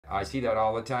I see that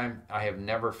all the time. I have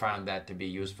never found that to be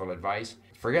useful advice.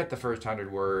 Forget the first 100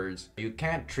 words. You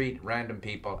can't treat random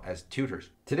people as tutors.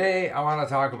 Today, I want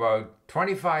to talk about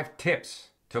 25 tips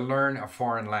to learn a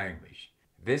foreign language.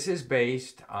 This is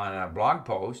based on a blog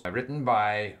post written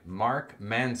by Mark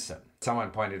Manson.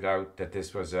 Someone pointed out that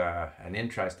this was an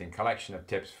interesting collection of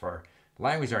tips for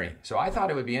language learning. So I thought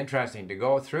it would be interesting to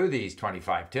go through these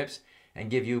 25 tips and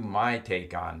give you my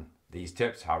take on these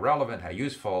tips, how relevant, how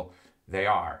useful they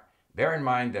are. Bear in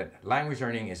mind that language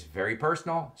learning is very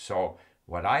personal, so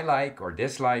what I like or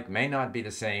dislike may not be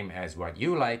the same as what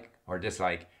you like or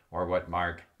dislike or what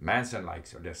Mark Manson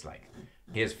likes or dislikes.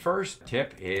 His first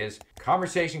tip is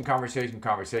conversation, conversation,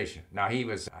 conversation. Now he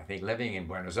was, I think, living in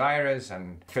Buenos Aires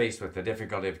and faced with the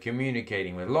difficulty of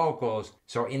communicating with locals.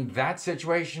 So in that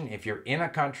situation, if you're in a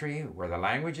country where the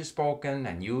language is spoken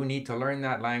and you need to learn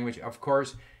that language, of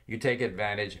course, you take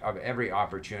advantage of every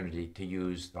opportunity to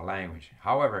use the language.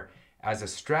 However, as a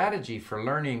strategy for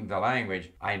learning the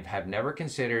language, I have never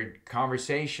considered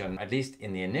conversation, at least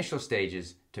in the initial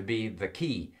stages, to be the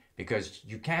key. Because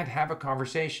you can't have a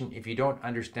conversation if you don't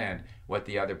understand what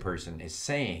the other person is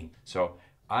saying. So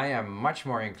I am much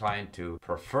more inclined to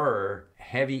prefer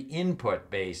heavy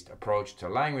input-based approach to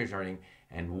language learning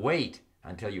and wait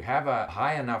until you have a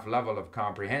high enough level of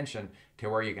comprehension to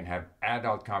where you can have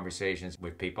adult conversations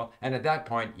with people. And at that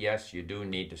point, yes, you do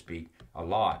need to speak a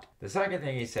lot. The second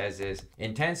thing he says is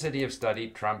intensity of study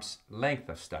trumps length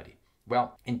of study.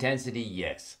 Well, intensity,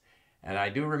 yes. And I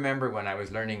do remember when I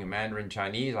was learning Mandarin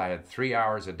Chinese, I had 3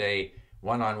 hours a day,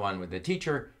 one-on-one with the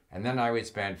teacher, and then I would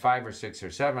spend 5 or 6 or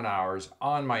 7 hours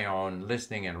on my own,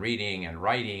 listening and reading and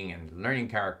writing and learning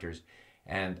characters.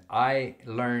 And I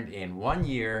learned in 1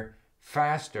 year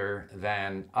faster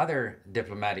than other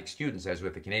diplomatic students, as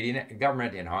with the Canadian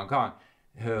government in Hong Kong,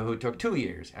 who took 2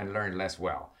 years and learned less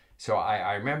well. So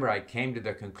I remember I came to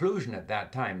the conclusion at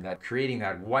that time that creating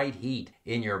that white heat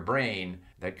in your brain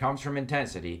that comes from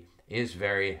intensity is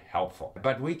very helpful.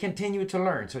 But we continue to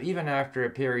learn. So even after a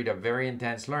period of very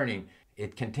intense learning,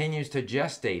 it continues to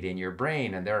gestate in your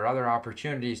brain, and there are other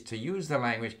opportunities to use the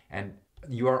language, and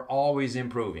you are always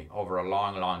improving over a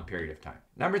long, long period of time.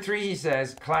 Number 3, he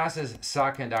says, classes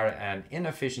suck and are an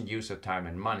inefficient use of time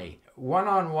and money.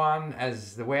 One-on-one,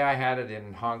 as the way I had it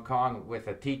in Hong Kong with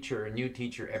a teacher, a new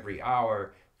teacher every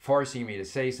hour, forcing me to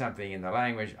say something in the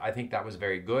language, I think that was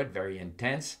very good, very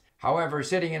intense. However,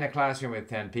 sitting in a classroom with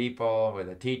 10 people, with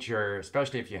a teacher,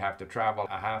 especially if you have to travel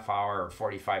a half hour or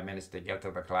 45 minutes to get to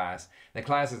the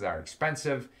classes are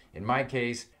expensive. In my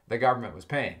case, the government was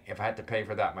paying. If I had to pay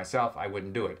for that myself, I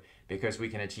wouldn't do it because we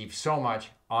can achieve so much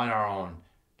on our own,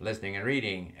 listening and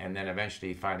reading, and then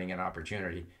eventually finding an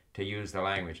opportunity to use the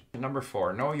language. Number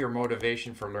 4, know your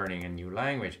motivation for learning a new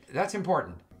language. That's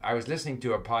important. I was listening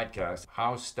to a podcast,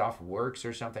 How Stuff Works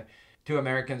or something, to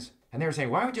Americans, and they were saying,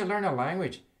 why would you learn a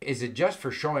language? Is it just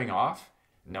for showing off?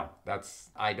 No,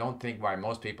 I don't think why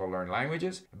most people learn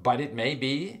languages, but it may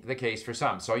be the case for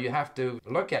some. So you have to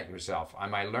look at yourself.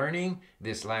 Am I learning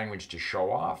this language to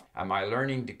show off? Am I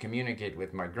learning to communicate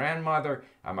with my grandmother?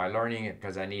 Am I learning it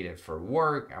because I need it for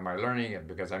work? Am I learning it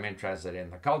because I'm interested in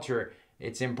the culture?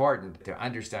 It's important to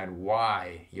understand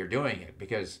why you're doing it,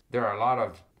 because there are a lot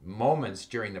of moments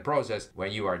during the process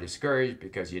when you are discouraged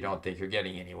because you don't think you're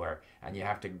getting anywhere, and you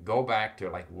have to go back to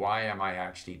like, why am I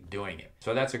actually doing it?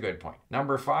 So that's a good point.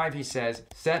 Number 5, he says,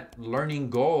 set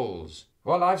learning goals.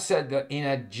 Well, I've said that in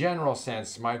a general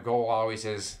sense, my goal always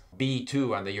is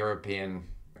B2 on the European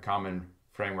Common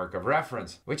Framework of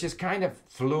Reference, which is kind of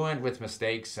fluent with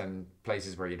mistakes and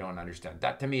places where you don't understand.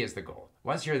 That to me is the goal.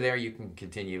 Once you're there, you can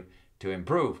continue to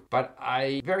improve. But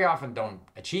I very often don't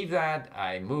achieve that.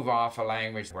 I move off a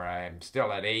language where I'm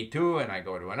still at A2 and I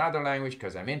go to another language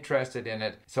because I'm interested in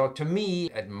it. So to me,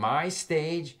 at my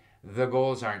stage, the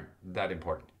goals aren't that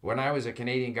important. When I was a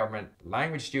Canadian government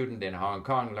language student in Hong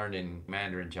Kong learning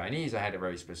Mandarin Chinese, I had a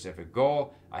very specific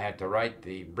goal. I had to write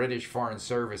the British Foreign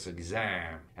Service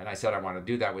exam, and I said I want to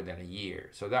do that within a year.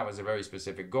 So that was a very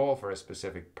specific goal for a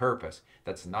specific purpose.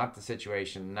 That's not the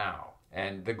situation now.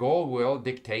 And the goal will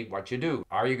dictate what you do.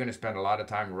 Are you going to spend a lot of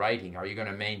time writing? Are you going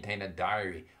to maintain a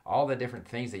diary? All the different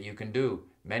things that you can do,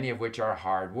 many of which are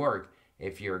hard work.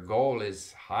 If your goal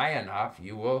is high enough,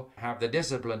 you will have the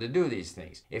discipline to do these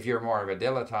things. If you're more of a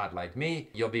dilettante like me,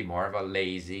 you'll be more of a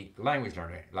lazy language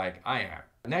learner like I am.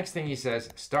 Next thing he says,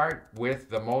 start with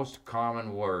the most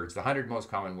common words, the 100 most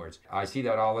common words. I see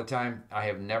that all the time. I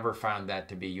have never found that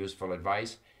to be useful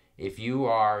advice. If you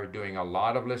are doing a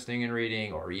lot of listening and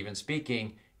reading or even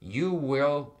speaking, you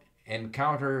will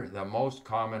encounter the most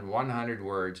common 100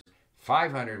 words,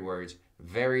 500 words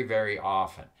very, very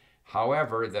often.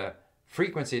 However, the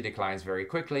frequency declines very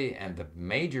quickly, and the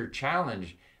major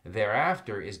challenge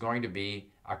thereafter is going to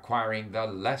be acquiring the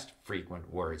less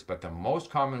frequent words. But the most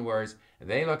common words,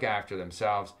 they look after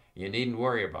themselves. You needn't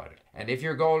worry about it. And if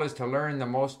your goal is to learn the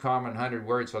most common 100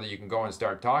 words so that you can go and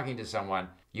start talking to someone,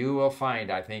 you will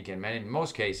find, I think, in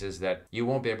most cases, that you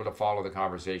won't be able to follow the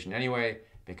conversation anyway,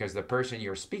 because the person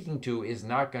you're speaking to is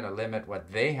not going to limit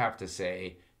what they have to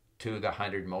say to the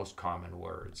 100 most common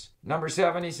words. Number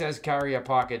 7, he says, carry a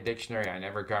pocket dictionary. I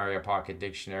never carry a pocket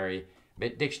dictionary.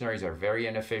 Dictionaries are very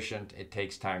inefficient. It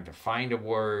takes time to find a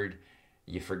word.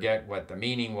 You forget what the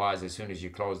meaning was as soon as you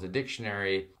close the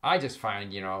dictionary. I just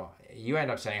find, you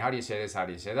end up saying, how do you say this? How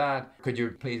do you say that? Could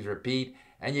you please repeat?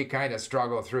 And you kind of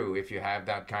struggle through if you have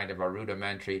that kind of a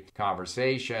rudimentary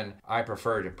conversation. I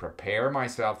prefer to prepare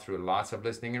myself through lots of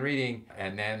listening and reading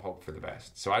and then hope for the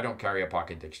best. So I don't carry a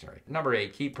pocket dictionary. Number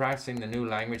 8, keep practicing the new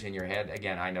language in your head.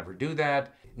 Again, I never do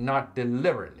that, not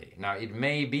deliberately. Now, it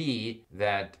may be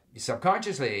that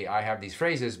subconsciously I have these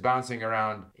phrases bouncing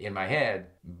around in my head,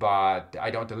 but I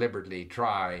don't deliberately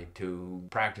try to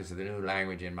practice the new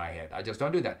language in my head. I just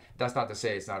don't do that. That's not to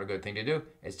say it's not a good thing to do.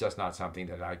 It's just not something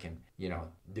that I can,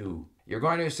 do. You're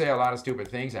going to say a lot of stupid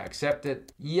things. I accept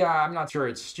it. Yeah, I'm not sure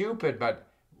it's stupid, but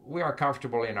we are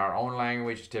comfortable in our own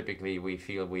language. Typically, we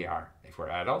feel we are. If we're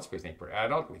adults, we think we're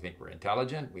adult, we think we're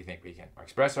intelligent, we think we can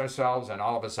express ourselves, and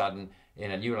all of a sudden,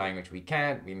 in a new language, we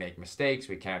can't. We make mistakes,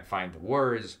 we can't find the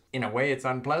words. In a way, it's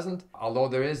unpleasant, although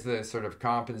there is the sort of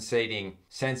compensating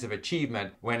sense of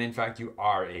achievement when, in fact, you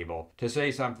are able to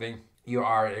say something. You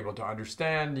are able to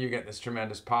understand, you get this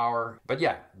tremendous power. But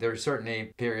yeah, there's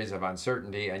certainly periods of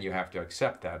uncertainty, and you have to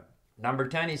accept that. Number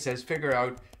 10, he says, figure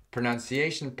out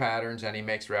pronunciation patterns, and he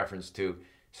makes reference to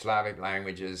Slavic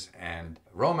languages and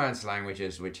Romance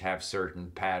languages which have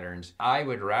certain patterns. I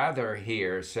would rather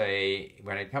here say,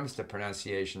 when it comes to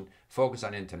pronunciation, focus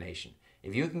on intonation.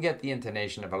 If you can get the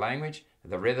intonation of a language,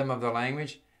 the rhythm of the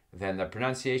language, then the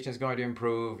pronunciation is going to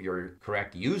improve, your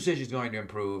correct usage is going to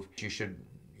improve. You should,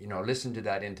 listen to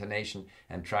that intonation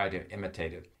and try to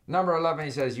imitate it. Number 11,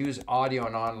 he says, use audio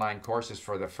and online courses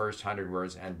for the first 100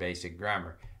 words and basic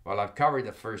grammar. Well, I've covered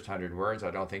the first 100 words. I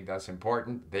don't think that's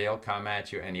important. They'll come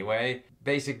at you anyway.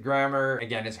 Basic grammar,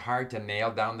 again, it's hard to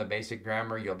nail down the basic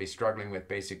grammar. You'll be struggling with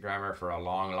basic grammar for a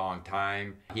long, long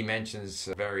time. He mentions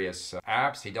various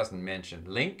apps. He doesn't mention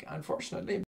Link,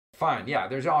 unfortunately. Fine, yeah,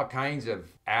 there's all kinds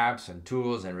of apps and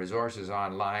tools and resources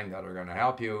online that are going to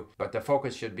help you, but the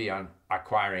focus should be on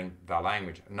acquiring the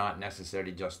language, not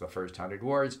necessarily just the first 100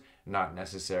 words, not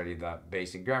necessarily the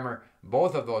basic grammar.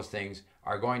 Both of those things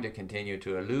are going to continue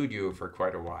to elude you for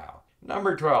quite a while.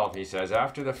 Number 12, he says,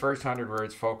 after the first 100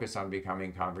 words, focus on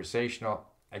becoming conversational.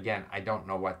 Again, I don't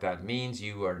know what that means.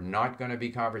 You are not going to be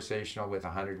conversational with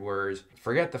 100 words.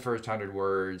 Forget the first 100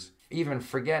 words. Even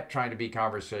forget trying to be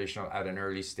conversational at an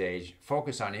early stage.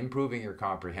 Focus on improving your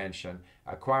comprehension,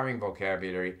 acquiring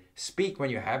vocabulary. Speak when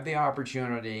you have the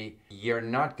opportunity. You're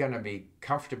not going to be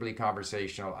comfortably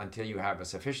conversational until you have a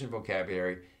sufficient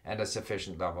vocabulary and a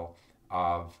sufficient level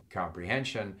of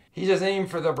comprehension. He says aim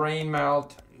for the brain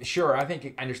melt. Sure, I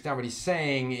think I understand what he's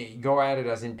saying. Go at it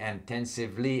as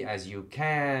intensively as you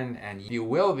can, and you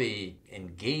will be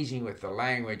engaging with the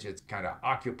language. It's kind of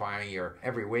occupying your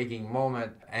every waking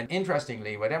moment. And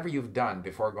interestingly, whatever you've done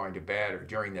before going to bed or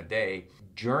during the day,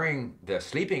 during the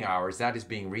sleeping hours, that is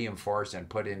being reinforced and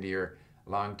put into your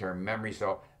long-term memory.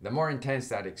 So the more intense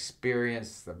that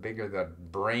experience, the bigger the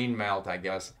brain melt, I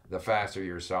guess, the faster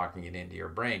you're socking it into your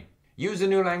brain. Use a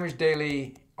new language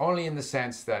daily only in the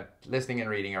sense that listening and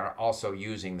reading are also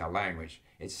using the language.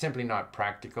 It's simply not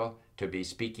practical to be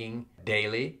speaking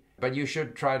daily, but you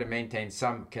should try to maintain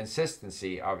some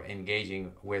consistency of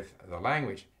engaging with the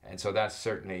language. And so that's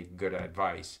certainly good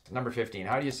advice. Number 15,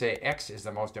 how do you say X is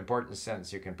the most important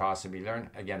sentence you can possibly learn?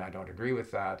 Again, I don't agree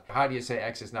with that. How do you say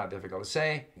X is not difficult to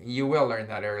say? You will learn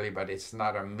that early, but it's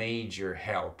not a major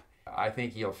help. I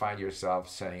think you'll find yourself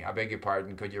saying, I beg your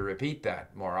pardon, could you repeat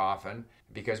that more often?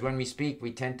 Because when we speak,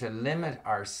 we tend to limit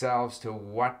ourselves to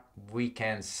what we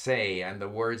can say and the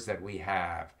words that we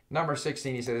have. Number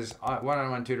 16, he says,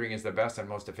 one-on-one tutoring is the best and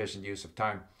most efficient use of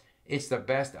time. It's the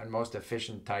best and most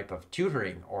efficient type of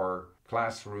tutoring or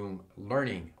classroom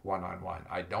learning one-on-one.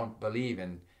 I don't believe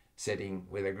in sitting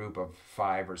with a group of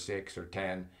 5 or 6 or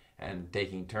 10 and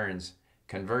taking turns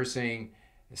conversing.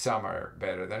 Some are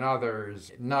better than others.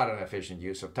 Not an efficient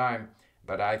use of time.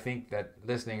 But I think that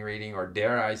listening, reading, or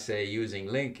dare I say using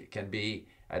Link can be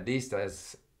at least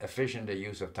as efficient a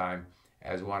use of time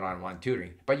as one-on-one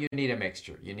tutoring. But you need a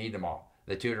mixture. You need them all.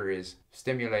 The tutor is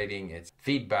stimulating, it's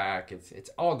feedback, it's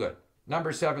all good.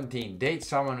 Number 17, date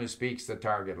someone who speaks the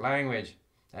target language.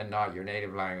 and not your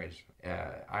native language.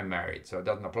 I'm married, so it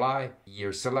doesn't apply.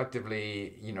 You're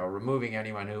selectively, removing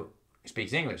anyone who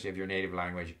speaks English if your native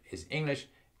language is English.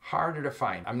 Harder to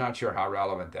find. I'm not sure how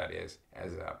relevant that is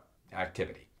as a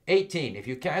activity. 18, if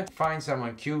you can't find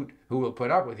someone cute who will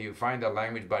put up with you, find a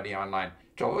language buddy online.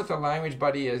 Trouble with the language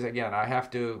buddy is, again, I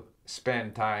have to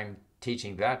spend time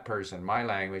teaching that person my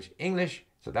language, English.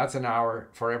 So that's an hour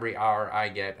for every hour I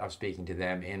get of speaking to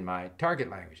them in my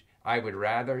target language. I would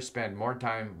rather spend more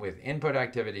time with input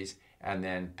activities and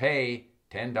then pay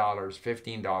 $10,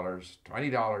 $15,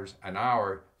 $20 an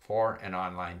hour for an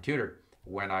online tutor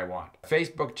when I want.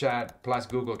 Facebook chat plus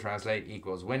Google Translate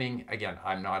equals winning. Again,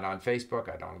 I'm not on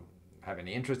Facebook. I don't have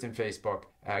any interest in Facebook.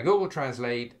 Google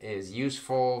Translate is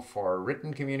useful for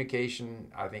written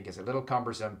communication. I think it's a little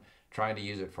cumbersome trying to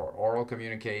use it for oral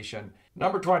communication.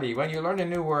 Number 20, when you learn a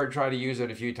new word, try to use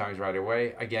it a few times right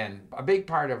away. Again, a big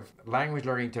part of language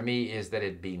learning to me is that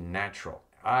it be natural.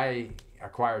 I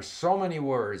acquire so many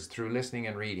words through listening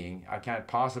and reading. I can't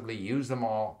possibly use them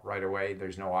all right away.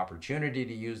 There's no opportunity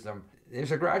to use them.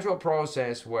 There's a gradual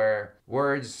process where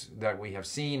words that we have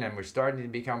seen and we're starting to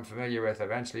become familiar with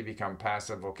eventually become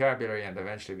passive vocabulary and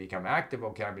eventually become active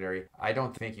vocabulary. I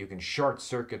don't think you can short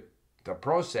circuit the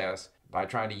process by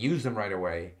trying to use them right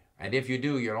away. And if you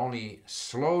do, you'll only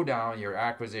slow down your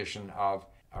acquisition of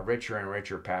a richer and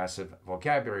richer passive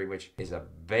vocabulary, which is a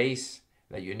base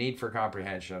that you need for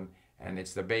comprehension, and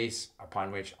it's the base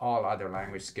upon which all other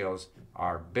language skills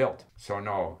are built. So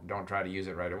no, don't try to use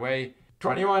it right away.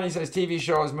 21, he says TV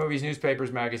shows, movies,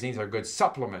 newspapers, magazines are good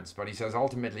supplements, but he says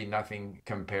ultimately nothing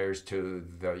compares to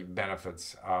the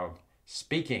benefits of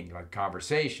speaking, like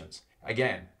conversations.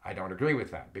 Again, I don't agree with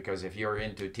that, because if you're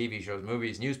into TV shows,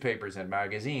 movies, newspapers, and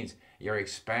magazines, you're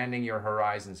expanding your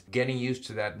horizons, getting used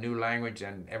to that new language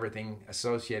and everything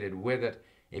associated with it.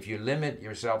 If you limit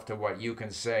yourself to what you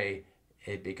can say,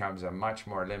 it becomes a much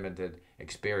more limited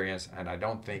experience, and I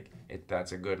don't think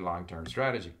that's a good long-term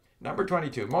strategy. Number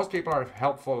 22, most people are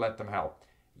helpful, let them help.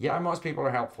 Yeah, most people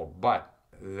are helpful, but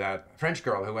that French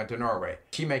girl who went to Norway,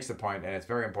 she makes the point, and it's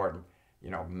very important,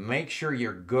 make sure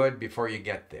you're good before you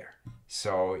get there.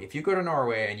 So if you go to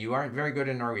Norway and you aren't very good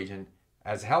in Norwegian,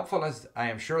 as helpful as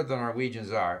I am sure the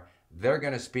Norwegians are, they're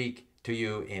going to speak to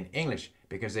you in English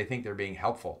because they think they're being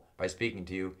helpful by speaking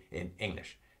to you in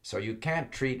English. So you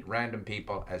can't treat random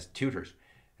people as tutors.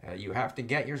 You have to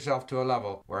get yourself to a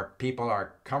level where people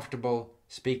are comfortable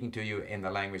speaking to you in the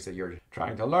language that you're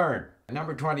trying to learn.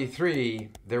 Number 23,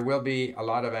 there will be a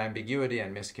lot of ambiguity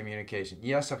and miscommunication.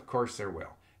 Yes, of course there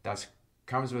will. That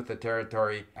comes with the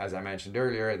territory, as I mentioned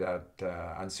earlier,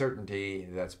 that uncertainty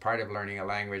that's part of learning a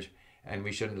language, and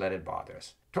we shouldn't let it bother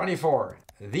us. 24,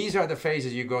 these are the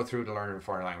phases you go through to learn a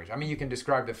foreign language. I mean, you can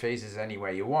describe the phases any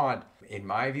way you want. In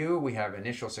my view, we have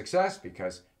initial success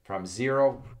because from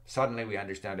zero, suddenly we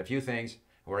understand a few things,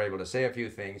 we're able to say a few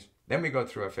things. Then we go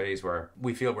through a phase where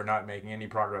we feel we're not making any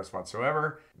progress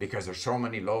whatsoever because there's so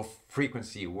many low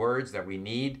frequency words that we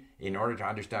need in order to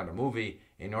understand a movie,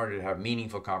 in order to have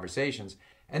meaningful conversations.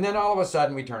 And then all of a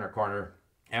sudden we turn a corner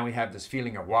and we have this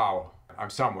feeling of, wow, I'm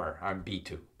somewhere, I'm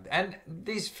B2. And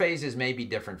these phases may be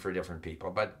different for different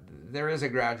people, but there is a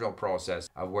gradual process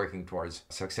of working towards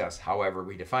success, however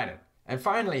we define it. And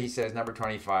finally, he says, number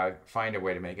 25, find a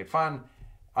way to make it fun.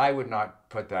 I would not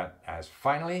put that as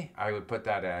finally, I would put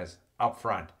that as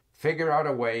upfront. Figure out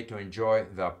a way to enjoy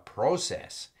the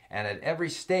process. And at every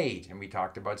stage, and we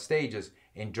talked about stages,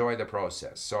 enjoy the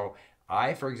process. So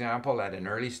I, for example, at an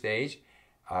early stage,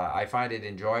 I find it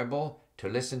enjoyable to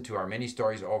listen to our mini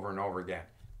stories over and over again.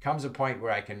 Comes a point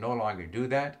where I can no longer do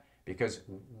that because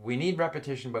we need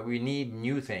repetition, but we need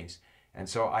new things. And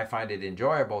so I find it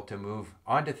enjoyable to move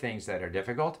on to things that are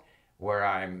difficult, where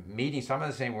I'm meeting some of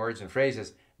the same words and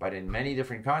phrases, but in many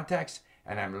different contexts,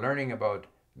 and I'm learning about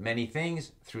many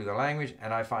things through the language,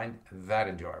 and I find that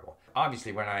enjoyable.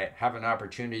 Obviously, when I have an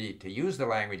opportunity to use the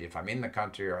language, if I'm in the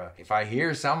country or if I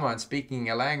hear someone speaking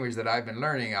a language that I've been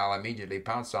learning, I'll immediately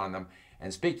pounce on them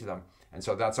and speak to them. And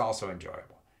so that's also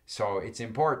enjoyable. So it's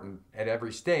important at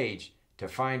every stage to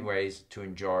find ways to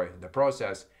enjoy the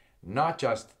process, not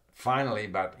just finally,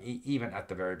 but even at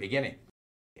the very beginning.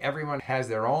 Everyone has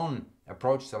their own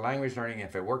approach to language learning.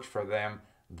 If it works for them,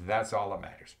 that's all that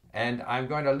matters. And I'm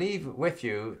going to leave with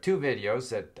you 2 videos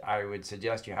that I would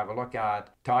suggest you have a look at,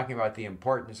 talking about the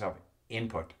importance of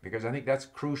input, because I think that's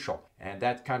crucial. And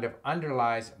that kind of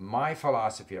underlies my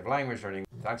philosophy of language learning.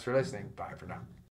 Thanks for listening. Bye for now.